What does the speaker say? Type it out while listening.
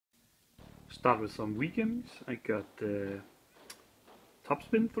start with some Wii games. I got Top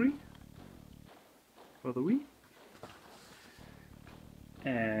Spin 3 for the Wii.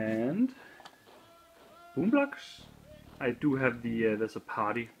 And Boomblocks. I do have the, there's a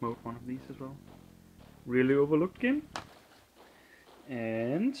party mode, one of these as well. Really overlooked game.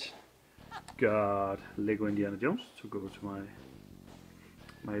 And got Lego Indiana Jones to go to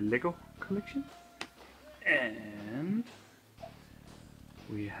my Lego collection. And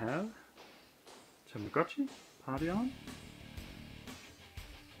we have Tamagotchi Party On.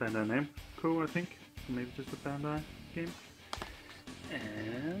 Bandai Namco, I think. Maybe just a Bandai game.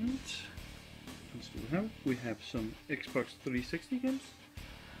 And what else do we have? We have some Xbox 360 games.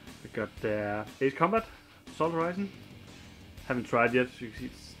 I got Ace Combat, Assault Horizon. Haven't tried yet, so you can see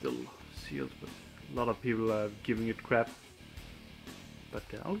it's still sealed, but a lot of people are giving it crap. But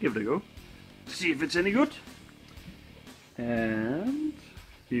I'll give it a go. See if it's any good. And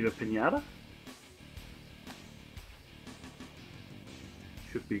Viva Pinata.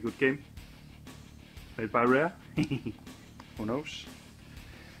 Should be a good game. Made by Rare. Who knows?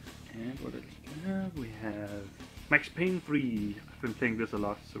 And what else do we have? We have Max Payne 3. I've been playing this a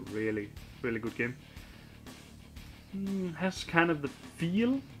lot. It's a really good game. Has kind of the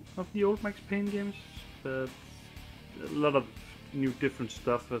feel of the old Max Payne games, but a lot of new different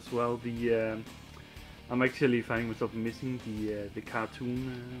stuff as well. The I'm actually finding myself missing the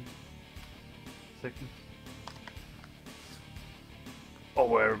cartoon segment,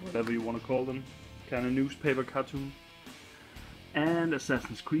 or whatever you want to call them, kind of newspaper cartoon. And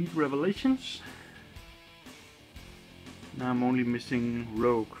Assassin's Creed Revelations. Now I'm only missing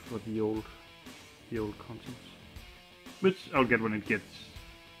Rogue for the old contents, which I'll get when it gets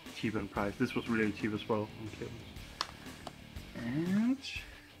cheaper in price. This was really cheap as well on clearance. And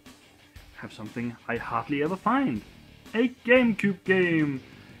have something I hardly ever find: a GameCube game.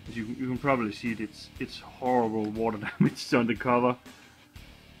 As you can probably see it, it's horrible water damage on the cover.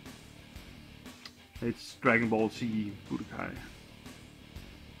 It's Dragon Ball Z Budokai.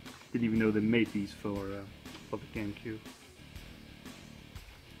 Didn't even know they made these for the GameCube.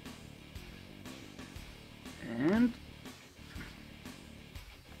 And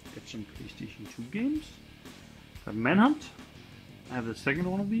got some PlayStation 2 games. Got Manhunt. I have the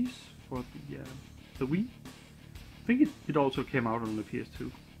second one of these for the Wii. I think it also came out on the PS2.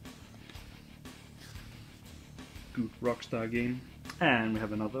 Good Rockstar game. And we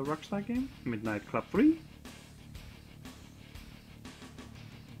have another Rockstar game, Midnight Club 3.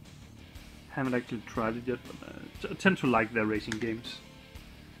 Haven't actually tried it yet, but I tend to like their racing games.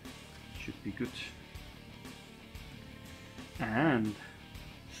 Should be good. And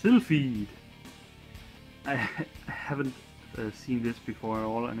Sylphid. I haven't seen this before at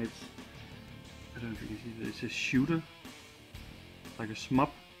all, and I don't know if you can see it, it's a shooter, like a shmup.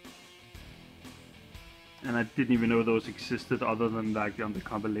 And I didn't even know those existed other than like on the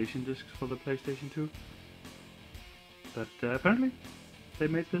compilation discs for the PlayStation 2. But apparently they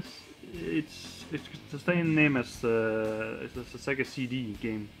made this. It's the same name as it's a SEGA CD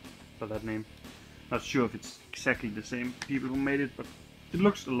game for that name. Not sure if it's exactly the same people who made it, but it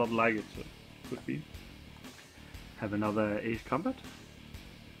looks a lot like it, so it could be. Have another Ace Combat.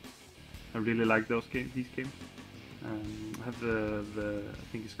 I really like these games. I have I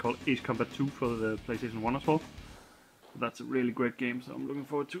think it's called Ace Combat 2 for the PlayStation 1 as well. That's a really great game, so I'm looking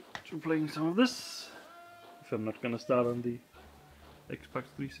forward to playing some of this. If I'm not gonna start on the Xbox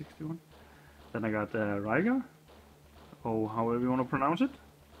 360 one. Then I got Rygar, or however you want to pronounce it.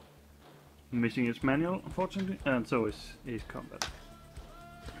 Missing its manual, unfortunately, and so is Ace Combat.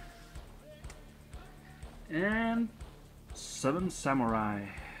 And Seven Samurai.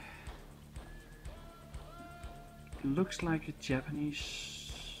 Looks like a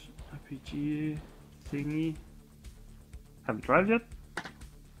Japanese RPG thingy. Haven't tried it yet.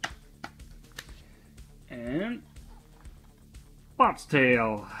 And Bard's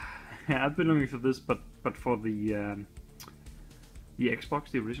Tale. Yeah, I've been looking for this, but for the Xbox,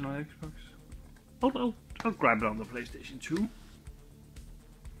 the original Xbox. I'll grab it on the PlayStation 2.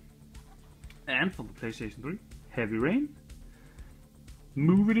 And for the PlayStation 3, Heavy Rain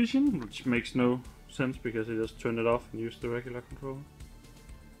Move Edition, which makes no sense because I just turned it off and used the regular controller.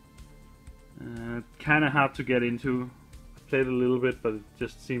 Kind of hard to get into. I played a little bit, but it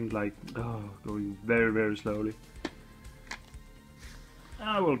just seemed like going very slowly.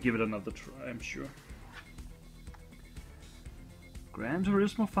 I will give it another try, I'm sure. Gran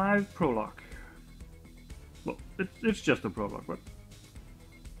Turismo 5 Prologue. Well, it's just a prologue, but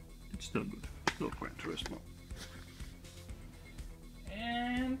it's still good. Still Gran Turismo.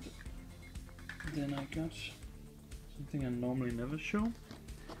 And then I got something I normally never show.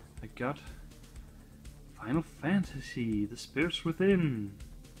 I got Final Fantasy, The Spirits Within.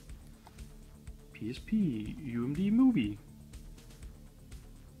 PSP, UMD movie.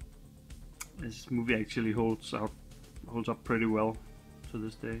 This movie actually holds up pretty well to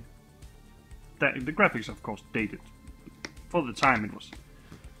this day. The graphics, of course, dated. For the time, it was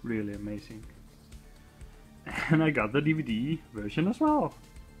really amazing. And I got the DVD version as well.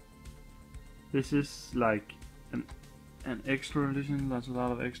 This is like an extra edition. There's a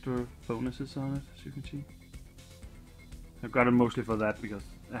lot of extra bonuses on it, as you can see. I've got it mostly for that because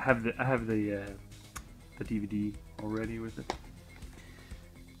I have the DVD already with it.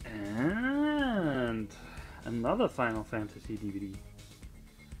 And another Final Fantasy DVD.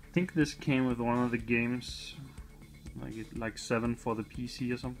 I think this came with one of the games, like 7 for the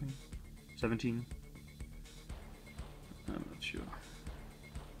PC or something. 17. I'm not sure.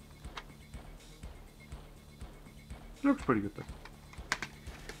 Looks pretty good though.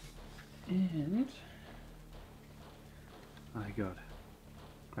 And I got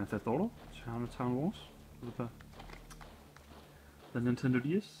Grand Theft Auto, Chinatown Wars with the Nintendo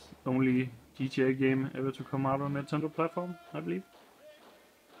DS. Only GTA game ever to come out on Nintendo platform, I believe.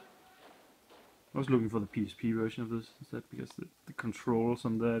 I was looking for the PSP version of this instead because the controls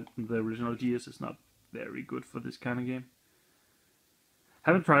on the original DS is not very good for this kind of game.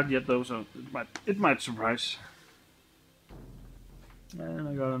 Haven't tried it yet though, so it might surprise. And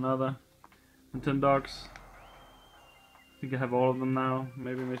I got another Nintendogs. I think I have all of them now,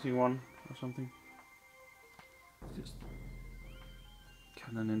 maybe missing one or something. It's just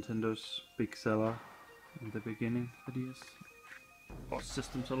kind of Nintendo's big seller in the beginning, the DS. Or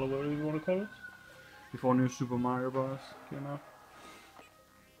system seller, whatever you want to call it. Before New Super Mario Bros. Came out.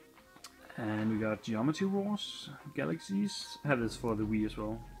 And we got Geometry Wars, Galaxies. I have this for the Wii as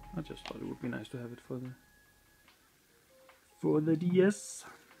well. I just thought it would be nice to have it for the DS.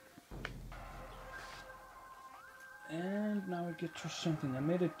 And now I get to something. I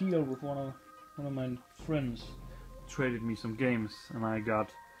made a deal with one of my friends. Traded me some games, and I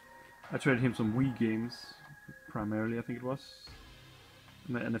traded him some Wii games, primarily I think it was,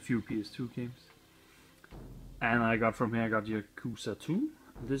 and a few PS2 games. And I got from here, I got Yakuza 2.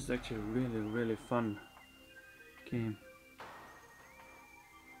 This is actually a really fun game.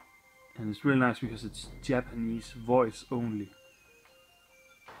 And it's really nice because it's Japanese voice only.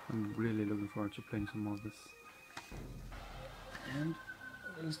 I'm really looking forward to playing some more of this. And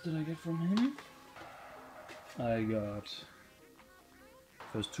what else did I get from him? I got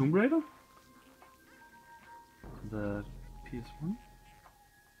first Tomb Raider, the PS1.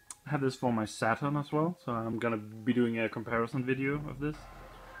 I have this for my Saturn as well, so I'm gonna be doing a comparison video of this.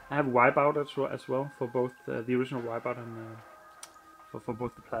 I have Wipeout as well for both the original Wipeout and for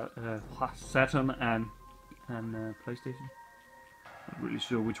both the Saturn and PlayStation. Not really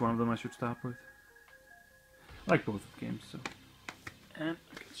sure which one of them I should start with. I like both games, so. And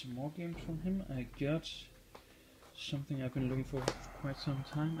I got some more games from him. I got something I've been looking for quite some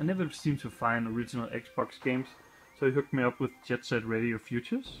time. I never seem to find original Xbox games, so he hooked me up with Jet Set Radio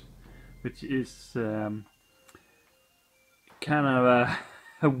Futures, which is kind of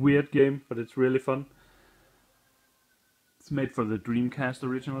a weird game, but it's really fun. It's made for the Dreamcast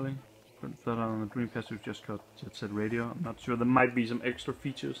originally, but on the Dreamcast we've just got Jet Set Radio. I'm not sure, there might be some extra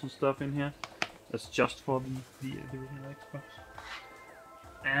features and stuff in here that's just for the original Xbox.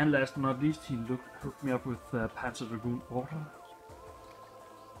 And last but not least, he hooked me up with Panzer Dragoon Order.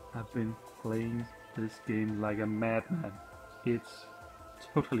 I've been playing this game like a madman. It's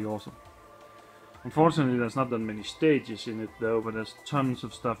totally awesome. Unfortunately, there's not that many stages in it though, but there's tons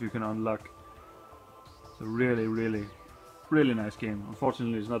of stuff you can unlock. It's a really nice game.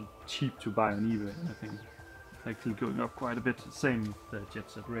 Unfortunately, it's not cheap to buy on eBay. I think it's actually going up quite a bit. Same with the Jet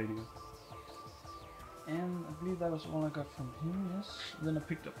Set Radio. And I believe that was all I got from him, yes. Then I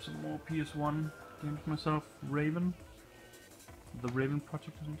picked up some more PS1 games myself. Raven. The Raven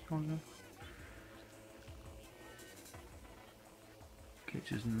Project, I think it's called.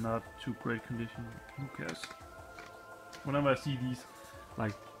 Cage is not too great condition. Who cares? Whenever I see these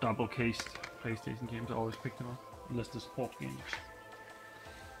like double cased PlayStation games, I always pick them up. Unless they're sports games.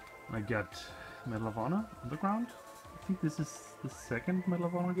 I got Medal of Honor Underground. I think this is the second Medal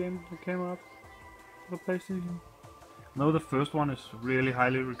of Honor game that came out for the PlayStation. No, the first one is really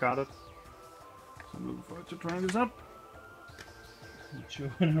highly regarded. So I'm looking forward to trying this out. Not sure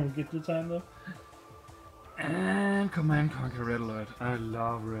when I'll get the time though. And Command Conquer Red Alert. I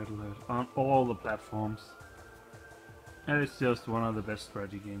love Red Alert on all the platforms. And it's just one of the best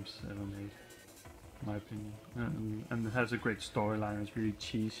strategy games ever made, in my opinion. And it has a great storyline. It's really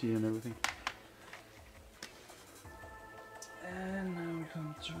cheesy and everything. And now we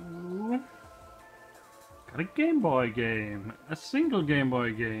come to Got a Game Boy game, a single Game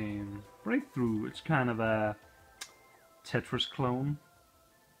Boy game. Breakthrough. It's kind of a Tetris clone.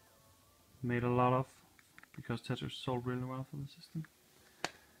 Made a lot of, because Tetris sold really well for the system.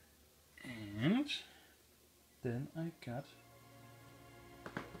 And then I got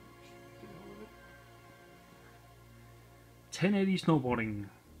 1080 snowboarding.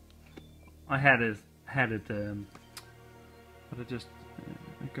 I had it, but I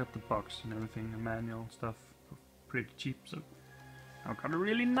got the box and everything, the manual stuff, for pretty cheap. So I got a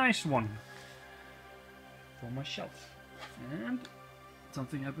really nice one for my shelf, and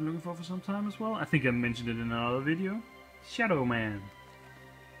something I've been looking for some time as well. I think I mentioned it in another video. Shadow Man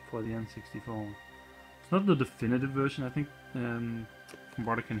for the N64. It's not the definitive version, I think, from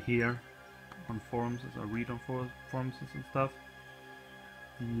what I can hear on forums, as I read on forums and stuff.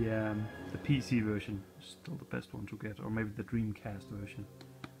 The PC version is still the best one to get, or maybe the Dreamcast version.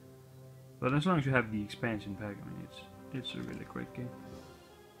 But as long as you have the expansion pack, I mean, it's a really great game.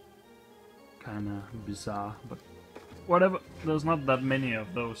 Kinda bizarre, but whatever. There's not that many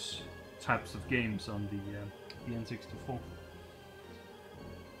of those types of games on the N64.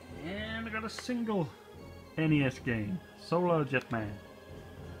 And I got a single NES game, Solar Jetman,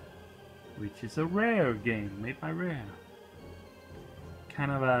 which is a Rare game, made by Rare.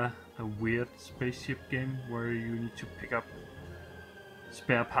 Kind of a weird spaceship game where you need to pick up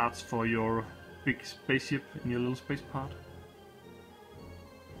spare parts for your big spaceship in your little space pod.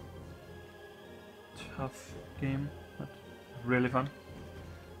 Tough game, but really fun.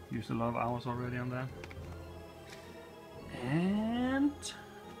 Used a lot of hours already on that. And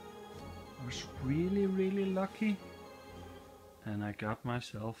I was really lucky, and I got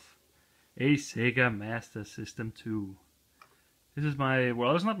myself a SEGA Master System 2. This is my,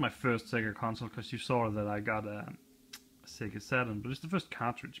 well, it's not my first Sega console, because you saw that I got a Sega Saturn, but it's the first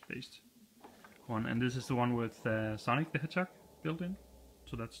cartridge based one, and this is the one with Sonic the Hedgehog built in,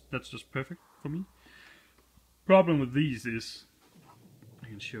 so that's just perfect for me. Problem with these is, I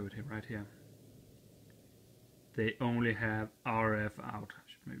can show it here, right here, they only have RF out. I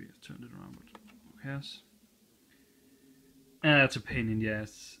should maybe have turned it around, but who cares? And that's a pain in the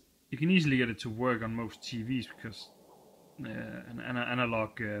ass. You can easily get it to work on most TVs because an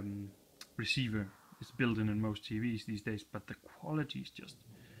analog receiver is built in most TVs these days, but the quality is just...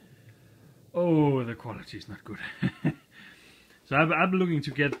 oh, the quality is not good. So I'm looking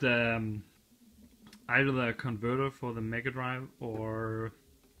to get either a converter for the Mega Drive or...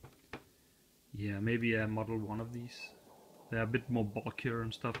 yeah, maybe a Model 1 of these. They're a bit more bulkier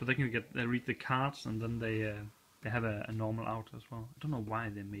and stuff, but they can read the cards, and then they have a normal out as well. I don't know why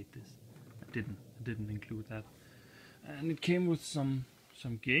they made this. I didn't include that. And it came with some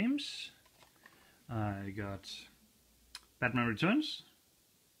games. I got Batman Returns.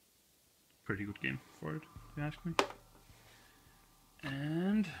 Pretty good game for it, if you ask me.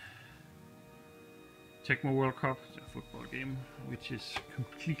 And Tecmo World Cup, it's a football game, which is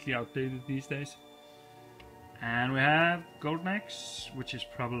completely outdated these days. And we have Golden Axe, which is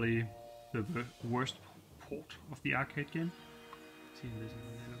probably the worst port of the arcade game. See this,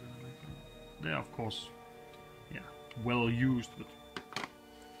 they're of course, yeah, well used, but what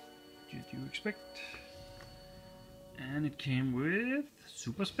did you expect? And it came with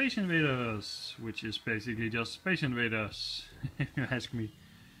Super Space Invaders, which is basically just Space Invaders, if you ask me.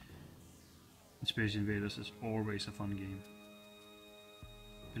 Space Invaders is always a fun game.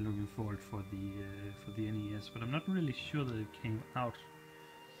 Been looking forward for the NES, but I'm not really sure that it came out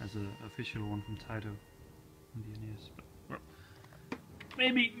as an official one from Taito on the NES. But well,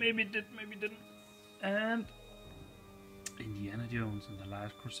 maybe it did, maybe it didn't. And Indiana Jones and the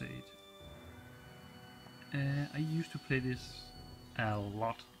Last Crusade. I used to play this a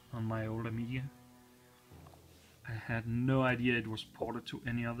lot on my old Amiga. I had no idea it was ported to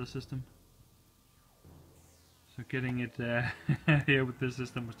any other system. So getting it here with this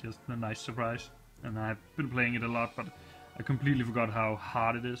system was just a nice surprise. And I've been playing it a lot, but I completely forgot how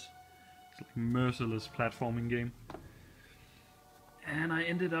hard it is. It's like a merciless platforming game. And I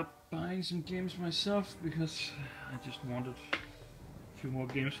ended up buying some games myself because I just wanted a few more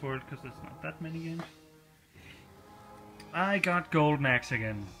games for it, because there's not that many games. I got Golden Axe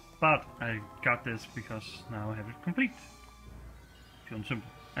again, but I got this because now I have it complete. Pure and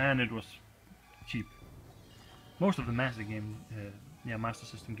simple. And it was cheap. Most of the Master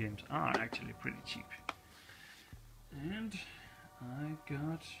System games are actually pretty cheap. And I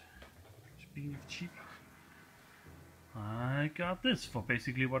got, speaking of cheap, I got this for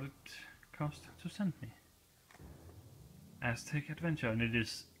basically what it cost to send me. Aztec Adventure, and it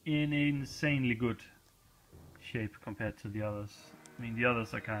is in insanely good shape compared to the others. I mean, the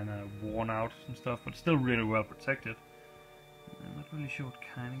others are kind of worn out and stuff, but still really well protected. I'm not really sure what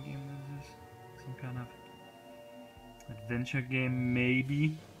kind of game this is. Some kind of adventure game,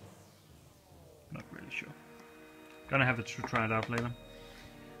 maybe. Not really sure. Gonna have to try it out later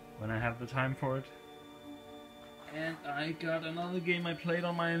when I have the time for it. And I got another game I played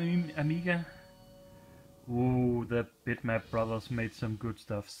on my Amiga. Ooh, the Bitmap brothers made some good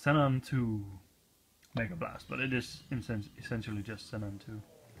stuff. Xenon 2 Mega Blast, but it is essentially just Xenon 2.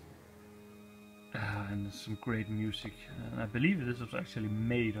 And there's some great music. And I believe this was actually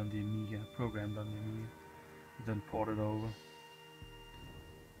made on the Amiga, programmed on the Amiga, then ported over.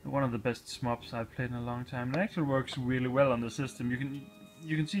 One of the best SMOPs I've played in a long time. It actually works really well on the system.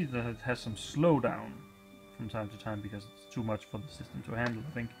 You can see that it has some slowdown from time to time because it's too much for the system to handle,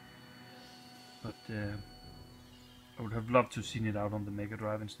 I think. But I would have loved to have seen it out on the Mega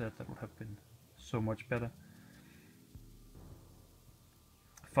Drive instead. That would have been so much better.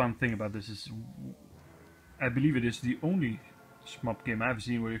 Fun thing about this is, I believe it is the only SMOP game I've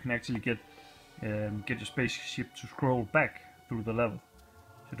seen where you can actually get your spaceship to scroll back through the level.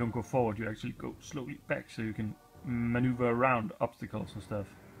 So you don't go forward, you actually go slowly back, so you can maneuver around obstacles and stuff.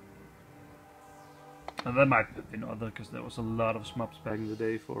 And that might have been other, because there was a lot of SMOPs back in the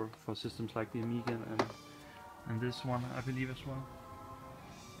day for systems like the Amiga and this one, I believe, as well.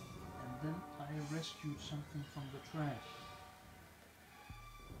 And then I rescued something from the trash.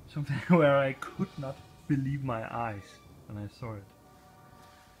 Something where I could not believe my eyes when I saw it.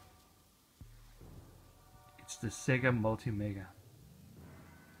 It's the SEGA Multi-Mega.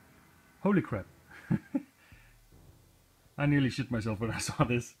 Holy crap. I nearly shit myself when I saw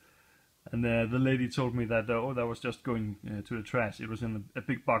this. And the lady told me that, oh, that was just going to the trash. It was in a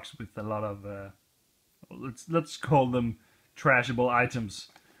big box with a lot of, let's call them trashable items.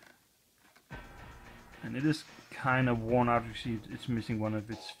 And it is kind of worn out. You see it's missing one of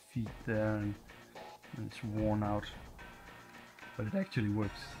its feet there, and it's worn out. But it actually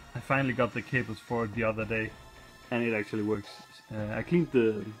works. I finally got the cables for it the other day, and it actually works. I cleaned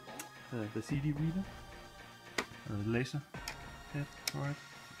the CD reader, the laser head for it,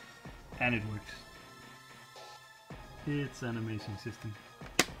 and it works. It's an amazing system.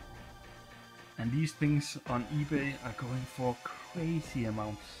 And these things on eBay are going for crazy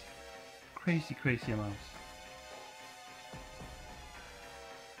amounts. Crazy amounts.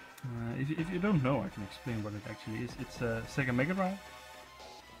 If you don't know, I can explain what it actually is. It's a SEGA Mega Drive.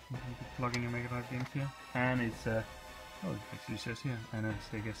 You can plug in your Mega Drive games here. And it's a, oh, it actually says here, and a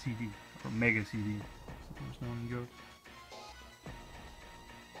SEGA CD, or Mega CD, as it was known in Europe.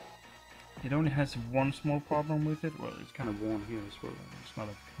 It only has one small problem with it. Well, it's kind of worn here as well. It's not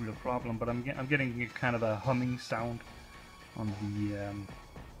a real problem, but I'm getting kind of a humming sound on the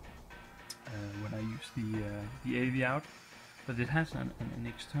when I use the AV out. But it has an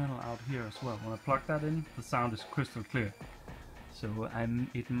external out here as well. When I plug that in, the sound is crystal clear. So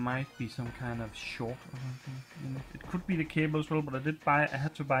it might be some kind of short or something. It could be the cable as well, but I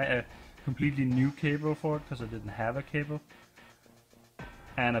had to buy a completely new cable for it because I didn't have a cable.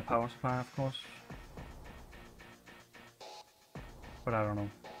 And a power supply, of course. But I don't know.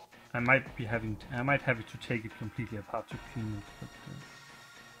 I might have it to take it completely apart to clean it, but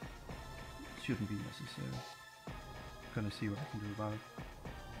it shouldn't be necessary. Gonna see what I can do about it.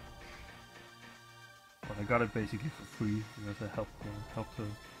 But I got it basically for free because I helped her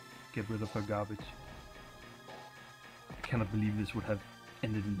get rid of her garbage. I cannot believe this would have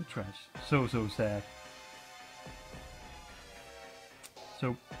ended in the trash. So sad.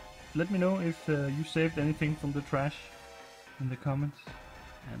 So let me know if you saved anything from the trash in the comments,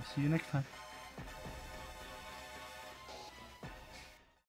 and see you next time.